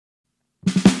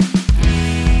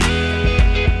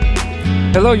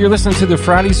Hello, you're listening to the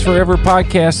Fridays Forever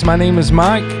podcast. My name is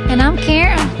Mike. And I'm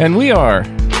Karen. And we are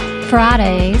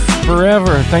Fridays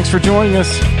Forever. Thanks for joining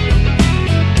us.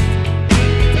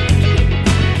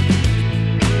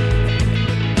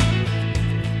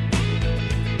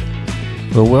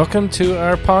 Well, welcome to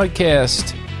our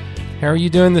podcast. How are you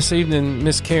doing this evening,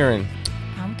 Miss Karen?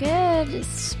 I'm good.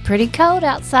 It's pretty cold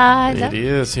outside. It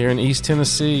is here in East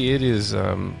Tennessee. It is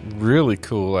really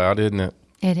cool out, isn't it?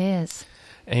 It is.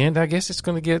 And I guess it's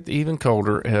going to get even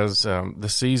colder as the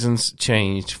seasons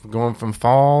change, going from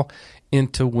fall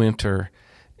into winter.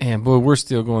 And, boy, we're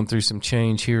still going through some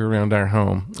change here around our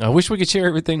home. I wish we could share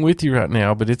everything with you right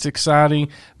now, but it's exciting,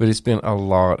 but it's been a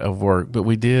lot of work. But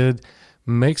we did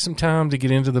make some time to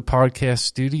get into the podcast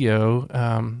studio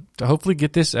to hopefully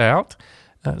get this out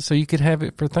so you could have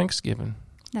it for Thanksgiving.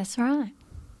 That's right.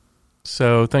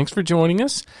 So thanks for joining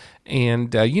us.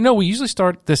 And, we usually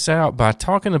start this out by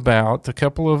talking about a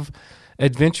couple of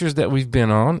adventures that we've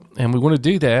been on, and we want to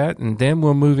do that, and then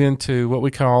we'll move into what we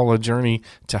call a journey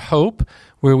to hope,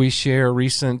 where we share a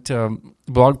recent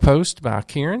blog post by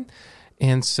Karen.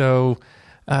 And so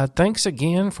thanks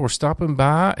again for stopping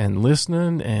by and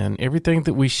listening, and everything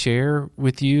that we share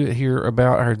with you here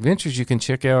about our adventures you can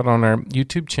check out on our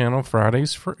YouTube channel,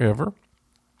 Fridays Forever.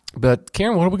 But,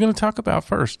 Karen, what are we going to talk about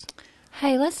first?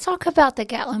 Hey, let's talk about the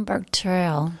Gatlinburg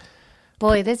Trail.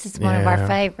 Boy, this is one of our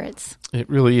favorites. It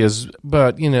really is.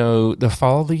 But, the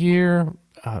fall of the year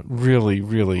really,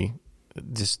 really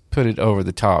just put it over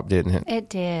the top, didn't it? It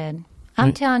did.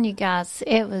 I'm telling you guys,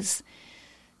 it was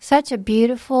such a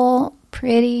beautiful,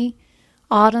 pretty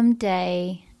autumn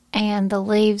day, and the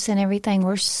leaves and everything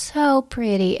were so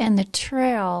pretty, and the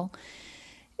trail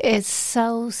is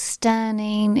so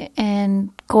stunning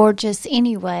and gorgeous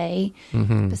anyway.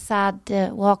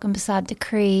 Mm-hmm. Walking beside the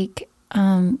creek,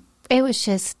 it was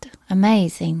just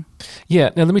amazing.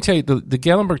 Yeah. Now let me tell you, the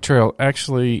Gatlinburg Trail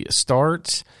actually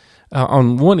starts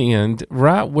on one end,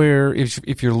 right where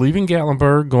if you're leaving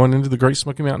Gatlinburg going into the Great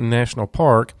Smoky Mountain National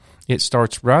Park, it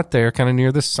starts right there, kind of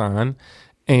near the sign,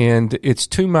 and it's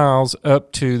 2 miles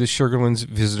up to the Sugarlands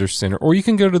Visitor Center. Or you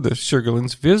can go to the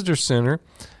Sugarlands Visitor Center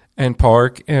and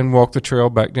park and walk the trail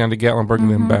back down to Gatlinburg and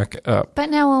then back up. But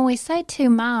now when we say 2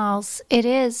 miles, it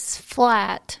is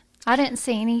flat. I didn't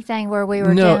see anything where we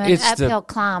were doing uphill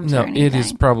climbs or anything. It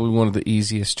is probably one of the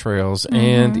easiest trails,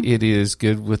 and it is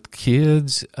good with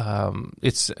kids.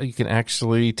 You can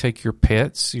actually take your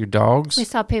pets, your dogs. We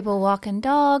saw people walking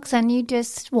dogs, and you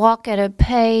just walk at a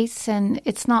pace, and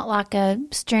it's not like a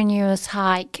strenuous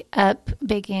hike up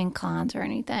big inclines or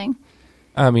anything.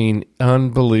 I mean,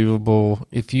 unbelievable.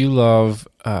 If you love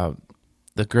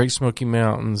the Great Smoky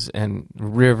Mountains and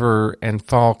river and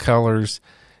fall colors,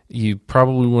 you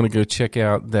probably want to go check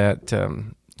out that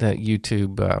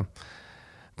YouTube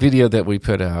video that we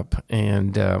put up.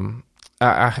 And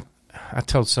I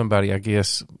told somebody, I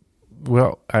guess,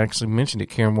 well, I actually mentioned it,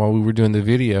 Karen, while we were doing the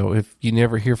video. If you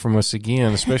never hear from us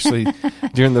again, especially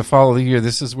during the fall of the year,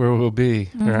 this is where we'll be,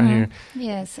 right here.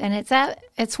 Yes, and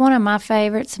it's one of my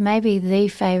favorites, maybe the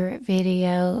favorite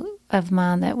video of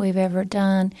mine that we've ever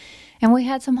done. And we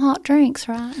had some hot drinks,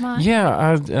 right, Mike? Yeah,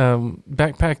 I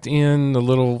backpacked in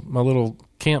my little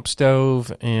camp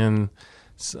stove, and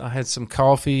I had some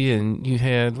coffee, and you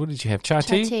had, what did you have, chai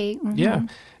tea? Chai tea. Mm-hmm. Yeah,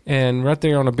 and right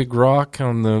there on a big rock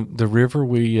on the river,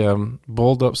 we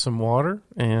boiled up some water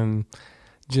and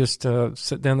just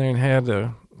sat down there and had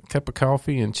a cup of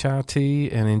coffee and chai tea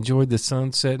and enjoyed the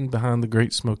sun setting behind the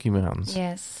Great Smoky Mountains.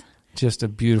 Yes. Just a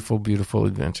beautiful, beautiful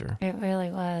adventure. It really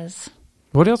was.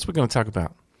 What else are we going to talk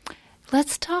about?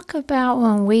 Let's talk about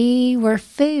when we were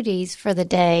foodies for the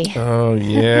day. Oh,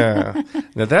 yeah.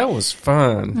 Now, that was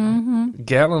fun.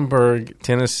 Gatlinburg,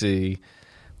 Tennessee.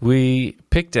 We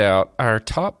picked out our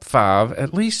top 5,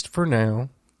 at least for now,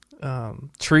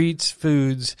 treats,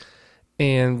 foods,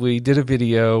 and we did a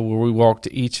video where we walked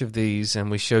to each of these,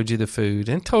 and we showed you the food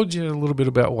and told you a little bit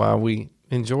about why we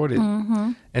enjoyed it.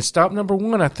 And stop number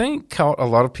 1, I think, caught a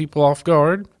lot of people off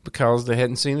guard because they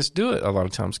hadn't seen us do it a lot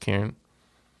of times, Karen.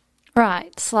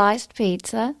 Right, sliced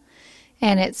pizza,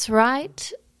 and it's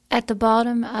right at the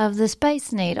bottom of the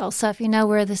Space Needle. So if you know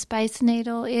where the Space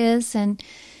Needle is in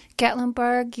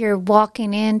Gatlinburg, you're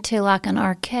walking into like an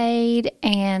arcade,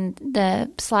 and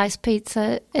the sliced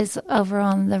pizza is over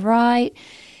on the right.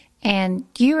 And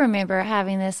you remember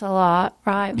having this a lot,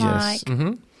 right, Mike?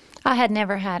 Yes. I had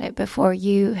never had it before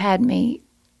you had me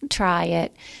try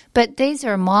it. But these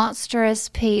are monstrous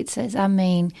pizzas. I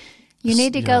mean, you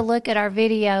need to go look at our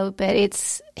video, but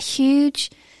it's huge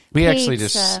We actually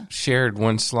pizza. just shared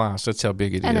one slice. That's how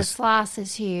big it And is. the slice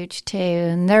is huge, too.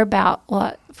 And they're about,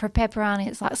 for pepperoni,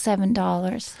 it's like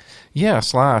 $7. Yeah,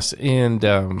 slice. And,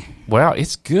 wow,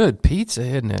 it's good pizza,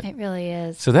 isn't it? It really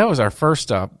is. So that was our first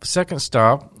stop. Second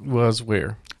stop was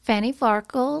where? Fanny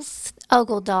Farkle's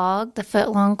Ogle Dog, the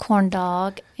foot-long corn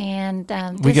dog. And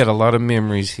We got a lot of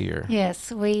memories here.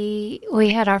 yes, we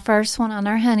had our first one on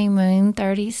our honeymoon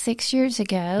 36 years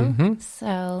ago. Mm-hmm.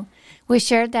 So we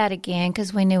shared that again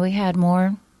because we knew we had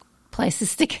more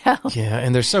places to go. Yeah,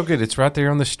 and they're so good. It's right there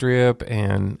on the strip,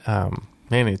 and,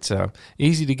 man, it's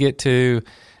easy to get to.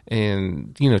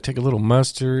 And, take a little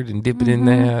mustard and dip it in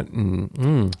that.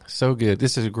 And so good.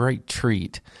 This is a great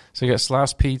treat. So you got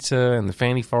sliced pizza and the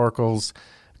Fanny Farkle's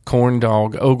corn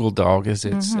dog, Ogle Dog, as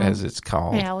it's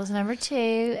called. Yeah, it was number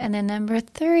 2. And then number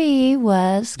 3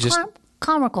 was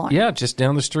caramel corn. Yeah, just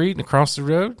down the street and across the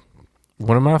road.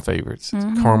 One of my favorites,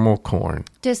 caramel corn.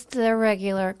 Just the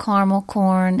regular caramel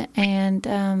corn.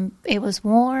 And it was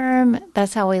warm.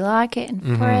 That's how we like it.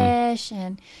 And fresh.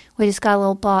 And we just got a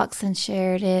little box and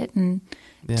shared it and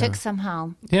took some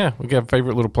home. Yeah, we got a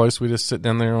favorite little place. We just sit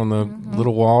down there on the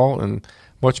little wall and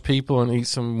watch people and eat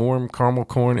some warm caramel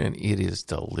corn, and it is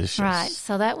delicious. Right.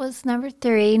 So that was number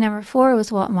 3. Number 4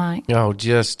 was what, Mike? Oh,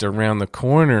 just around the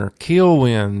corner,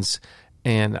 Kilwins.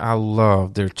 And I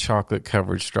love their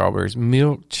chocolate-covered strawberries.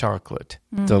 Milk chocolate.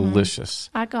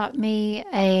 Delicious. I got me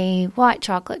a white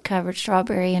chocolate-covered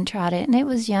strawberry and tried it, and it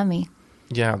was yummy.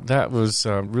 Yeah, that was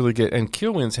really good. And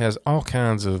Kilwins has all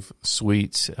kinds of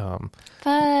sweets.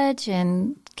 Fudge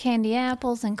and candy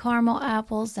apples and caramel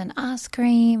apples and ice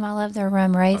cream. I love their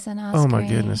rum raisin ice cream. Oh, my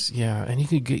goodness. Yeah, and you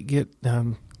could get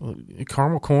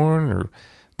caramel corn or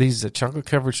these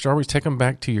chocolate-covered strawberries. Take them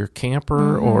back to your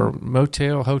camper or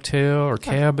motel, hotel, or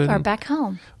cabin. Or back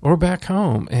home. Or back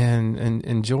home and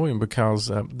enjoy them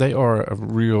because they are a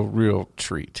real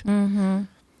treat. Mm-hmm.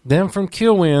 Then from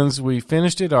Kilwins, we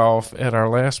finished it off at our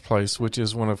last place, which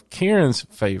is one of Karen's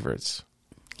favorites.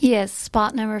 Yes,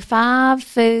 spot number 5,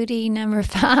 foodie number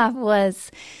 5 was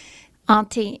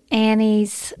Auntie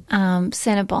Annie's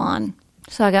Cinnabon.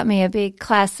 So I got me a big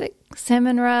classic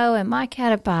cinnamon roll, and Mike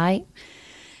had a bite.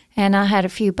 And I had a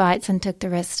few bites and took the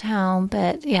rest home.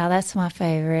 But, yeah, that's my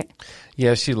favorite.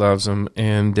 Yeah, she loves them.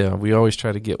 And we always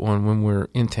try to get one when we're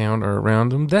in town or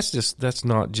around them. That's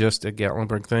not just a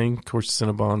Gatlinburg thing. Of course,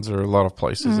 Cinnabons are a lot of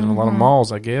places and a lot of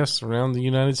malls, I guess, around the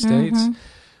United States.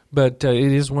 But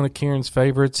it is one of Karen's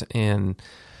favorites. And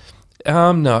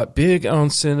I'm not big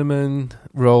on cinnamon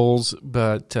rolls,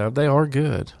 but they are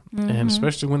good. And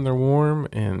especially when they're warm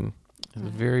and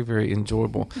very, very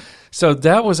enjoyable. So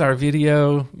that was our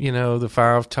video, the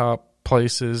 5 top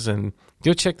places, and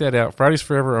go check that out. Fridays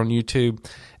Forever on YouTube.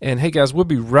 And hey, guys, we'll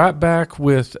be right back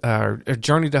with our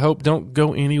Journey to Hope. Don't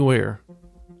go anywhere.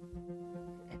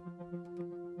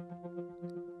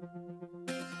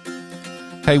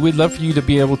 Hey, we'd love for you to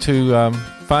be able to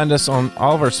find us on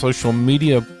all of our social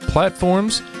media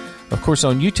platforms. Of course,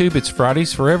 on YouTube, it's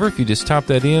Fridays Forever. If you just type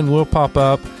that in, we'll pop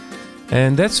up.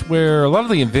 And that's where a lot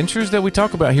of the adventures that we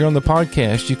talk about here on the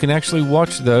podcast, you can actually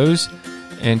watch those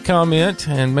and comment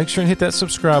and make sure and hit that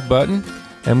subscribe button.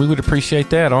 And we would appreciate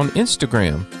that. On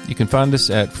Instagram, you can find us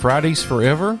at Fridays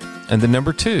Forever and the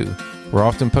number 2. We're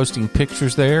often posting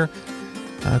pictures there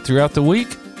throughout the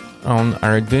week on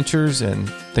our adventures and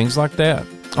things like that.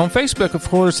 On Facebook, of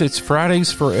course, it's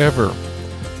Fridays Forever.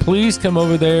 Please come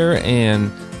over there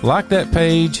and like that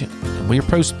page. We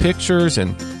post pictures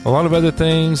and a lot of other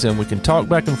things, and we can talk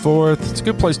back and forth. It's a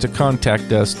good place to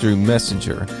contact us through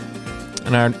Messenger.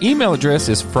 And our email address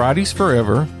is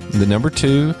fridaysforever, the number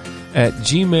 2, at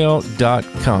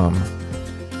gmail.com.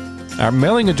 Our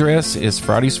mailing address is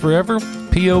Fridays Forever,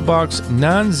 P.O. Box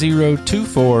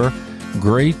 9024,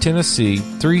 Gray, Tennessee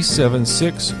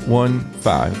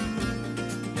 37615.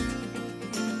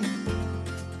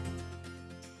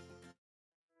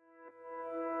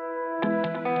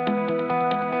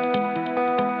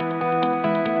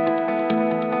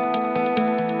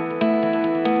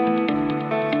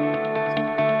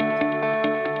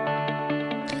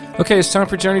 Okay, it's time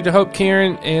for Journey to Hope,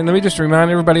 Karen. And let me just remind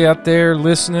everybody out there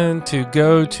listening to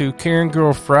go to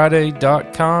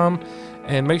KarenGirlFriday.com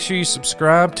and make sure you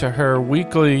subscribe to her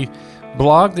weekly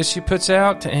blog that she puts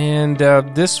out. And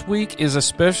this week is a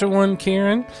special one,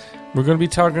 Karen. We're going to be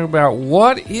talking about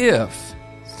what if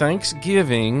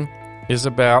Thanksgiving is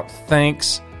about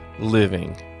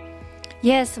ThanksLiving.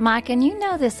 Yes, Mike, and you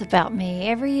know this about me.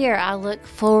 Every year I look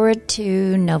forward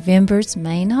to November's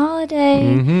main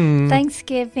holiday,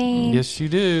 Thanksgiving. Yes, you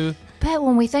do. But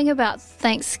when we think about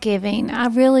Thanksgiving, I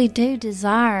really do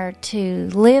desire to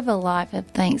live a life of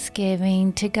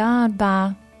thanksgiving to God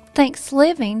by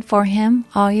ThanksLiving for Him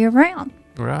all year round.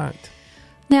 Right.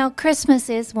 Now, Christmas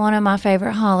is one of my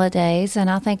favorite holidays, and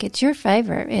I think it's your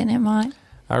favorite, isn't it, Mike?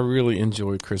 I really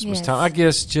enjoy Christmas Yes. time. I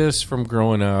guess just from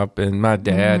growing up, and my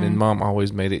dad and mom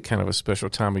always made it kind of a special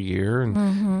time of year.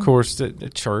 And of course,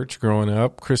 at church growing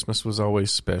up, Christmas was always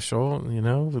special,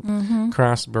 with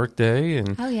Christ's birthday.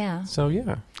 And Oh, yeah. so,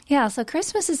 yeah. Yeah, so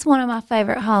Christmas is one of my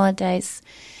favorite holidays,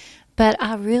 but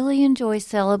I really enjoy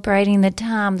celebrating the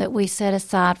time that we set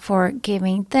aside for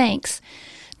giving thanks.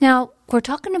 Now, we're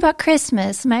talking about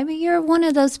Christmas. Maybe you're one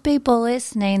of those people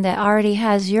listening that already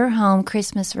has your home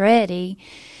Christmas ready,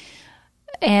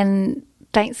 and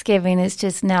Thanksgiving is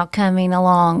just now coming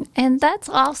along, and that's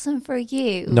awesome for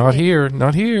you. Not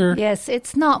here. Yes,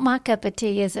 it's not my cup of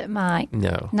tea, is it, Mike?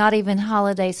 No. Not even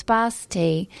holiday spice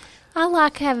tea. I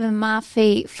like having my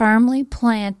feet firmly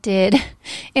planted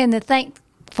in the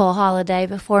thankful holiday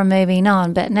before moving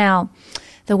on. But now,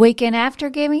 the weekend after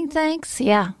giving thanks,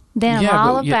 then I'm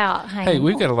all about hanging. Hey,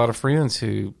 we've got a lot of friends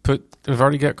who have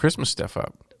already got Christmas stuff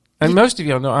up. And most of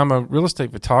y'all know I'm a real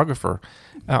estate photographer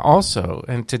also.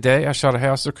 And today I shot a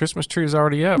house. The Christmas tree is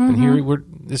already up. And here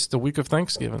it's the week of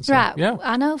Thanksgiving. So, Right. Yeah.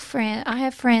 I know I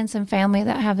have friends and family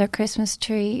that have their Christmas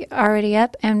tree already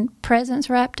up and presents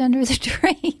wrapped under the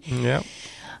tree. Yeah.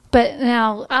 But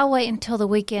now I'll wait until the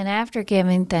weekend after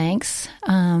giving thanks,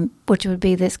 which would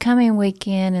be this coming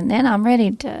weekend, and then I'm ready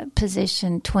to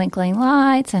position twinkling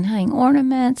lights and hang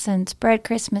ornaments and spread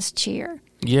Christmas cheer.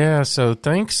 Yeah, so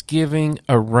Thanksgiving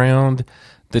around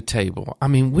the table. I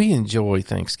mean, we enjoy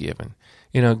Thanksgiving,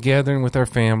 gathering with our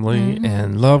family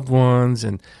and loved ones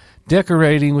and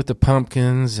decorating with the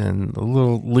pumpkins and the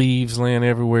little leaves laying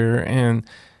everywhere. And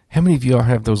how many of y'all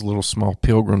have those little small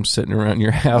pilgrims sitting around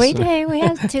your house? We do. We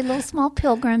have two little small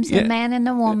pilgrims, a man and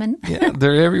a woman. Yeah,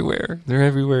 they're everywhere. They're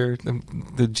everywhere.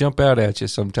 They jump out at you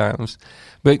sometimes.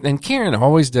 And Karen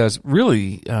always does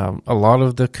really a lot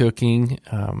of the cooking.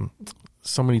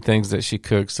 So many things that she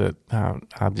cooks that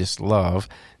I just love.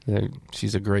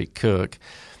 She's a great cook.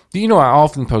 I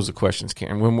often pose the questions,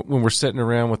 Karen, when we're sitting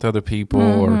around with other people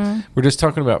or we're just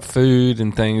talking about food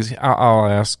and things. I'll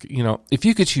ask, if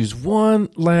you could choose one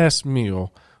last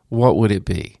meal, what would it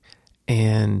be?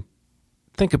 And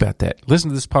think about that. Listen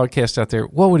to this podcast out there.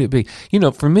 What would it be?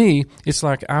 For me, it's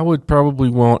like I would probably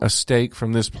want a steak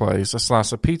from this place, a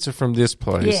slice of pizza from this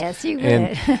place. Yes, you would.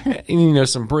 And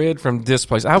some bread from this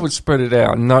place. I would spread it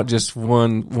out, not just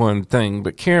one thing.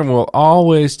 But Karen will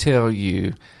always tell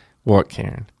you what,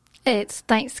 Karen? It's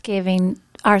Thanksgiving,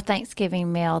 our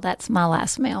Thanksgiving meal. That's my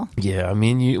last meal. Yeah, I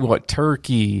mean,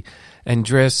 turkey and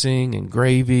dressing and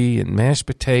gravy and mashed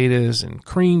potatoes and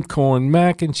creamed corn,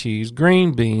 mac and cheese,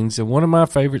 green beans, and one of my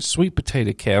favorites, sweet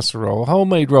potato casserole,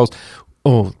 homemade rolls.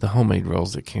 Oh, the homemade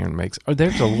rolls that Karen makes. Oh,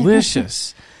 they're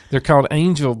delicious. They're called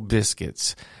angel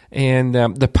biscuits. And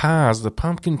the pies, the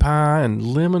pumpkin pie and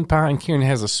lemon pie. And Karen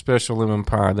has a special lemon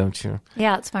pie, don't you?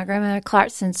 Yeah, it's my grandmother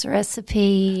Clarkson's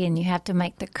recipe, and you have to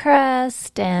make the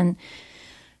crust, and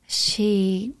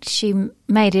she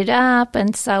made it up,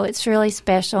 and so it's really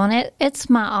special. And it's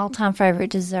my all-time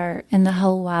favorite dessert in the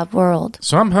whole wide world.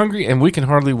 So I'm hungry, and we can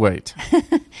hardly wait.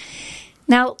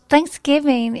 Now,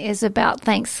 Thanksgiving is about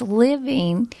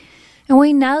ThanksLiving. And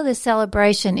we know the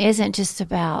celebration isn't just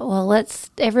about, let's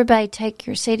everybody take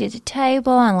your seat at the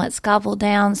table and let's gobble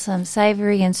down some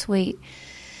savory and sweet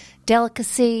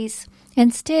delicacies.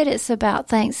 Instead, it's about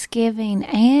Thanksgiving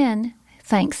and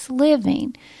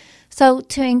ThanksLiving. So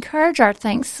to encourage our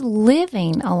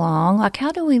ThanksLiving along, like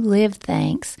how do we live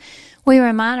thanks? We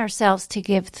remind ourselves to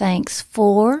give thanks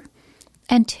for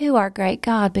and to our great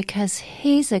God because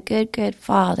He's a good, good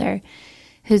Father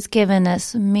who's given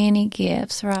us many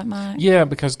gifts, right, Mike? Yeah,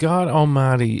 because God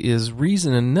Almighty is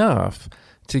reason enough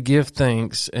to give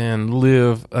thanks and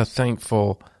live a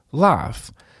thankful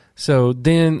life. So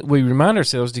then we remind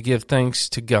ourselves to give thanks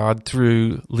to God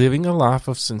through living a life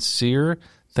of sincere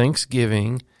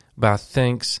thanksgiving by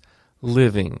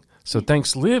ThanksLiving. So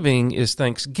ThanksLiving is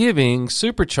Thanksgiving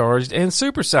supercharged and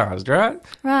supersized, right?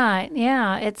 Right,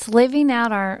 yeah. It's living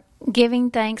out our giving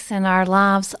thanks in our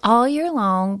lives all year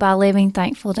long by living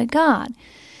thankful to God.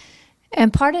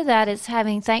 And part of that is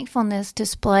having thankfulness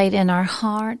displayed in our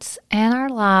hearts and our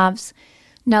lives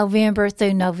November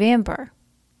through November.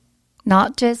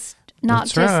 Not just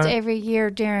every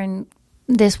year during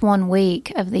this 1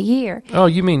 week of the year. Oh,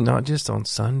 you mean not just on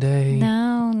Sunday?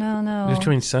 No.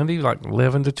 Between Sunday, like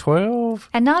 11 to 12?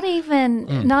 And not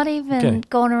even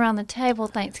going around the table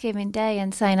Thanksgiving Day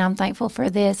and saying, I'm thankful for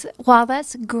this. While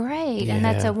that's great and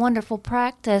that's a wonderful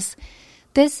practice,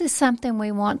 this is something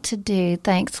we want to do,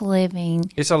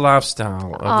 ThanksLiving. It's a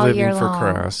lifestyle of living for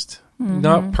Christ.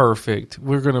 not perfect.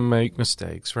 We're going to make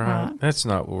mistakes, right? Right. That's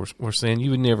not what we're saying.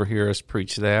 You would never hear us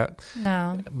preach that.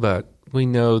 No. But we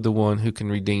know the one who can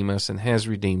redeem us and has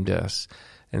redeemed us.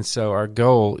 And so our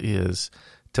goal is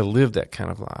to live that kind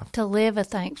of life. To live a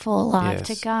thankful life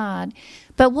Yes. to God.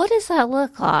 But what does that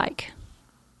look like?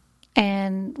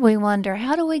 And we wonder,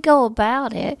 how do we go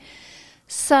about it?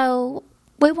 So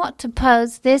we want to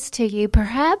pose this to you.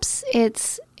 Perhaps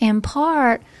it's in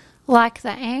part like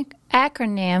the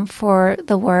acronym for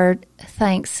the word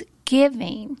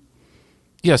ThanksGiving.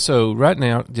 Yeah, so right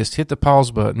now, just hit the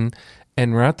pause button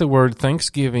and write the word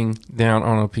Thanksgiving down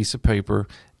on a piece of paper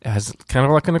as kind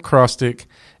of like an acrostic,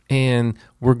 and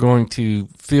we're going to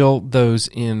fill those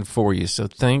in for you. So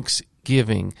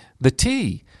Thanksgiving. The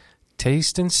T,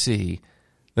 taste and see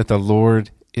that the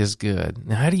Lord is good.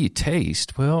 Now, how do you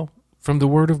taste? Well, from the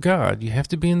Word of God. You have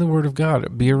to be in the Word of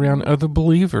God. Be around other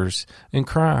believers in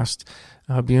Christ.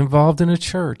 Be involved in a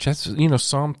church. That's,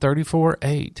 Psalm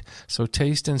 34:8. So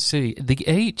taste and see. The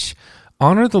H,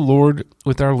 honor the Lord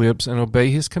with our lips and obey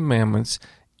His commandments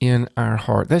in our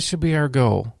heart. That should be our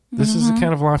goal. This is the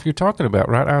kind of life you're talking about,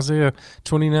 right? Isaiah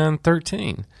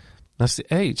 29:13. That's the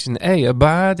H. And A,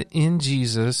 abide in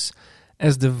Jesus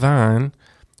as the vine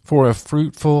for a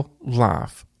fruitful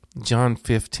life. John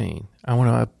 15. I want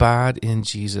to abide in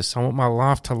Jesus. I want my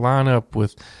life to line up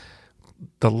with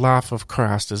the life of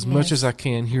Christ as much as I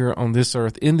can here on this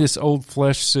earth, in this old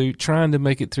flesh suit, trying to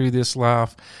make it through this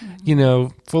life,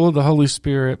 full of the Holy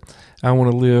Spirit. I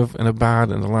want to live and abide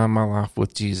and align my life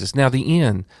with Jesus. Now, the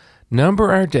N,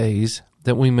 number our days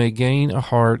that we may gain a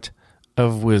heart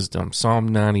of wisdom. Psalm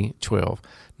 90:12.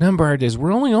 Number our days.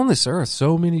 We're only on this earth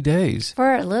so many days.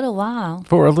 For a little while.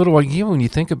 For a little while, when you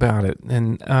think about it.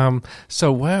 And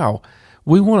wow,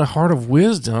 we want a heart of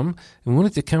wisdom, and we want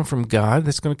it to come from God.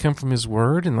 That's going to come from His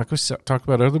Word. And like we talked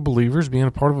about, other believers, being a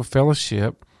part of a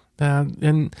fellowship,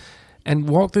 and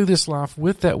walk through this life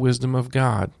with that wisdom of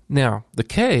God. Now, the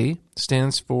K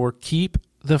stands for keep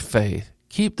the faith.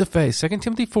 Keep the faith. 2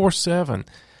 Timothy 4:7.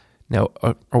 Now,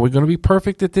 are we going to be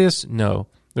perfect at this? No.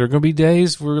 There are going to be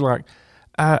days where we're like,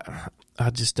 I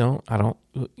don't,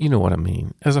 you know what I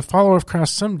mean. As a follower of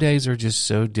Christ, some days are just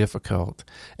so difficult.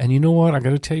 And you know what? I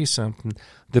got to tell you something.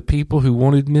 The people who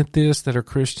won't admit this, that are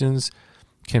Christians,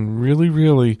 can really,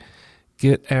 really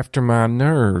get after my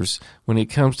nerves when it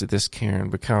comes to this, Karen,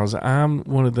 because I'm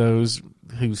one of those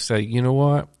who say, you know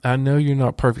what? I know you're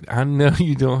not perfect. I know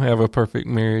you don't have a perfect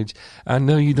marriage. I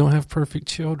know you don't have perfect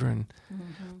children.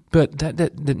 But that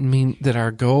doesn't mean that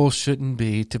our goal shouldn't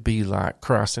be to be like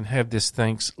Christ and have this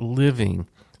ThanksLiving.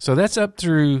 So that's up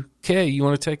through K. You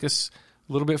want to take us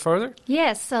a little bit further?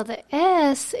 Yes, so the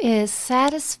S is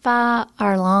satisfy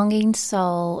our longing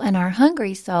soul and our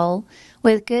hungry soul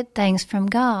with good things from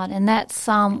God. And that's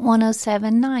Psalm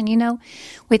 107:9.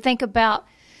 We think about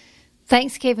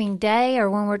Thanksgiving Day or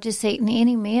when we're just eating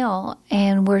any meal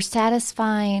and we're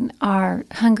satisfying our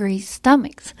hungry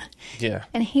stomachs. Yeah.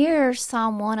 And here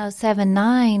Psalm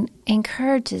 107:9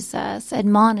 encourages us,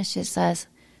 admonishes us,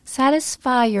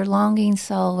 satisfy your longing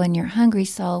soul and your hungry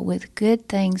soul with good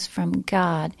things from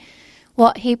God.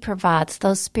 What He provides,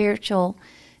 those spiritual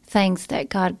things that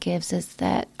God gives us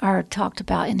that are talked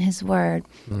about in His Word.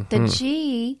 The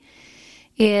G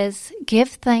is give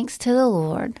thanks to the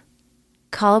Lord.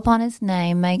 Call upon His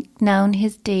name, make known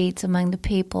His deeds among the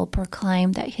people,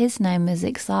 proclaim that His name is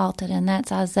exalted. And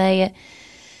that's Isaiah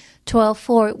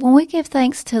 12:4. When we give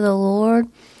thanks to the Lord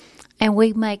and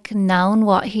we make known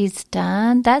what He's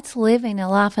done, that's living a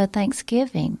life of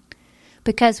thanksgiving.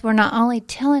 Because we're not only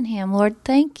telling Him, Lord,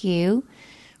 thank you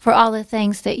for all the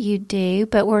things that you do,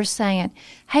 but we're saying,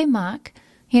 hey, Mike,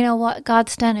 you know what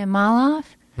God's done in my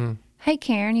life? Hey,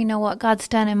 Karen, you know what God's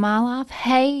done in my life?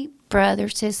 Hey, brother,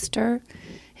 sister,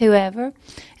 whoever.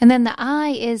 And then the I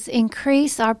is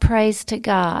increase our praise to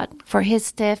God, for His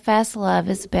steadfast love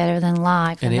is better than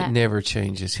life. And it never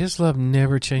changes. His love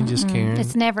never changes, Karen.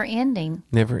 It's never ending.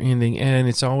 Never ending, and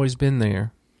it's always been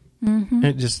there.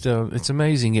 It just, it's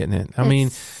amazing, isn't it? I mean,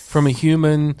 from a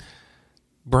human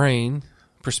brain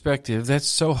perspective, that's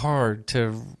so hard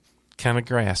to kind of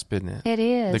grasp, isn't it? It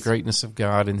is. The greatness of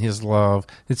God and His love.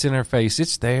 It's in our face.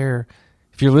 It's there.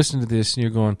 If you're listening to this and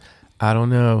you're going, I don't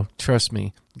know, trust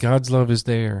me, God's love is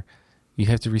there. You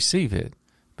have to receive it,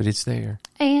 but it's there.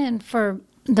 And for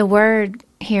the word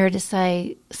here to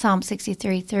say, Psalm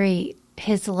 63:3,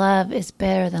 His love is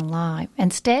better than life.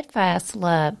 And steadfast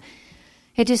love,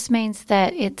 it just means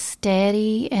that it's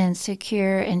steady and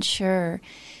secure and sure.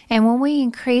 And when we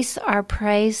increase our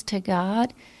praise to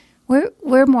God,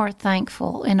 we're more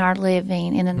thankful in our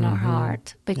living and in our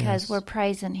heart because we're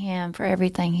praising Him for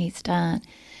everything He's done.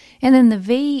 And then the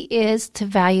V is to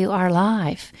value our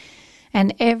life.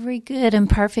 And every good and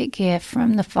perfect gift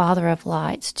from the Father of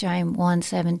lights, James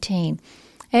 1:17.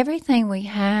 Everything we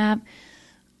have,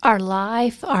 our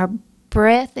life, our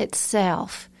breath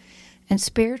itself, and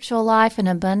spiritual life and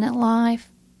abundant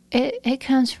life, it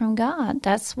comes from God.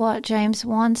 That's what James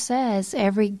 1 says.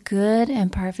 Every good and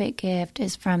perfect gift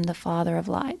is from the Father of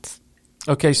lights.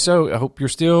 Okay, so I hope you're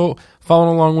still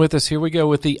following along with us. Here we go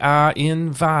with the I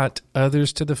invite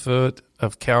others to the foot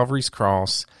of Calvary's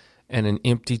cross and an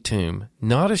empty tomb,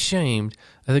 not ashamed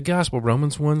of the gospel,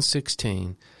 Romans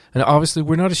 1:16. And obviously,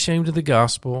 we're not ashamed of the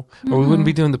gospel, or we wouldn't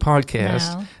be doing the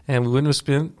podcast, and we wouldn't have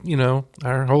spent,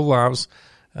 our whole lives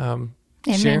in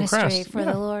sharing ministry Christ. for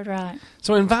the Lord, right?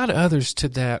 So invite others to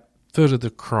that foot of the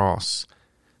cross.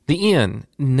 The N,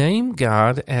 name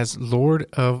God as Lord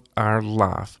of our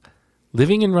life,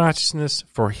 living in righteousness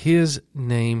for His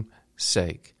name's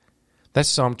sake. That's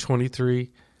Psalm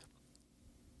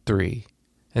 23:3.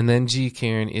 And then G,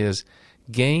 Karen, is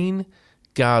gain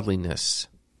godliness.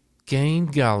 Gain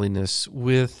godliness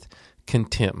with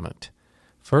contentment.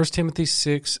 1 Timothy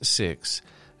 6:6.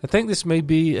 I think this may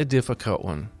be a difficult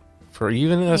one for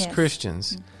even us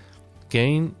Christians.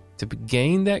 To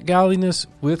gain that godliness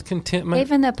with contentment.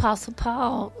 Even the Apostle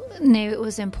Paul knew it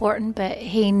was important, but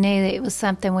he knew that it was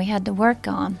something we had to work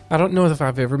on. I don't know if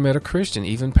I've ever met a Christian,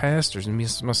 even pastors, and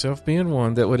myself being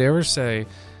one, that would ever say,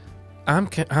 I'm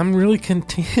really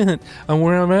content on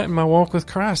where I'm at in my walk with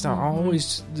Christ. I'm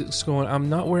always just going, I'm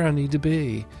not where I need to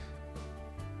be.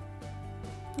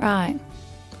 Right.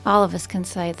 All of us can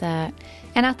say that.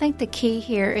 And I think the key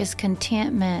here is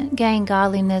contentment, gain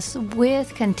godliness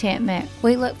with contentment.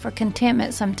 We look for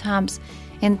contentment sometimes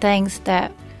in things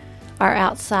that are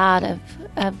outside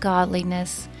of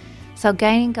godliness. So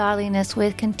gaining godliness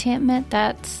with contentment,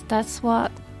 that's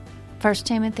what 1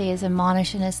 Timothy is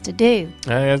admonishing us to do.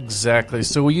 Exactly.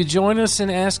 So will you join us in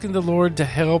asking the Lord to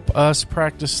help us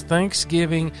practice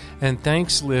Thanksgiving and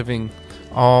ThanksLiving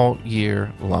all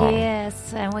year long?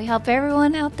 Yes, and we hope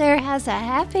everyone out there has a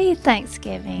happy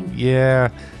Thanksgiving. Yeah.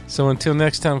 So until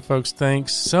next time, folks,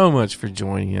 thanks so much for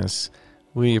joining us.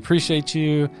 We appreciate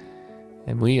you,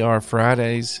 and we are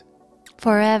Fridays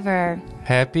forever.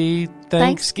 Happy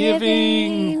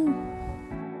Thanksgiving.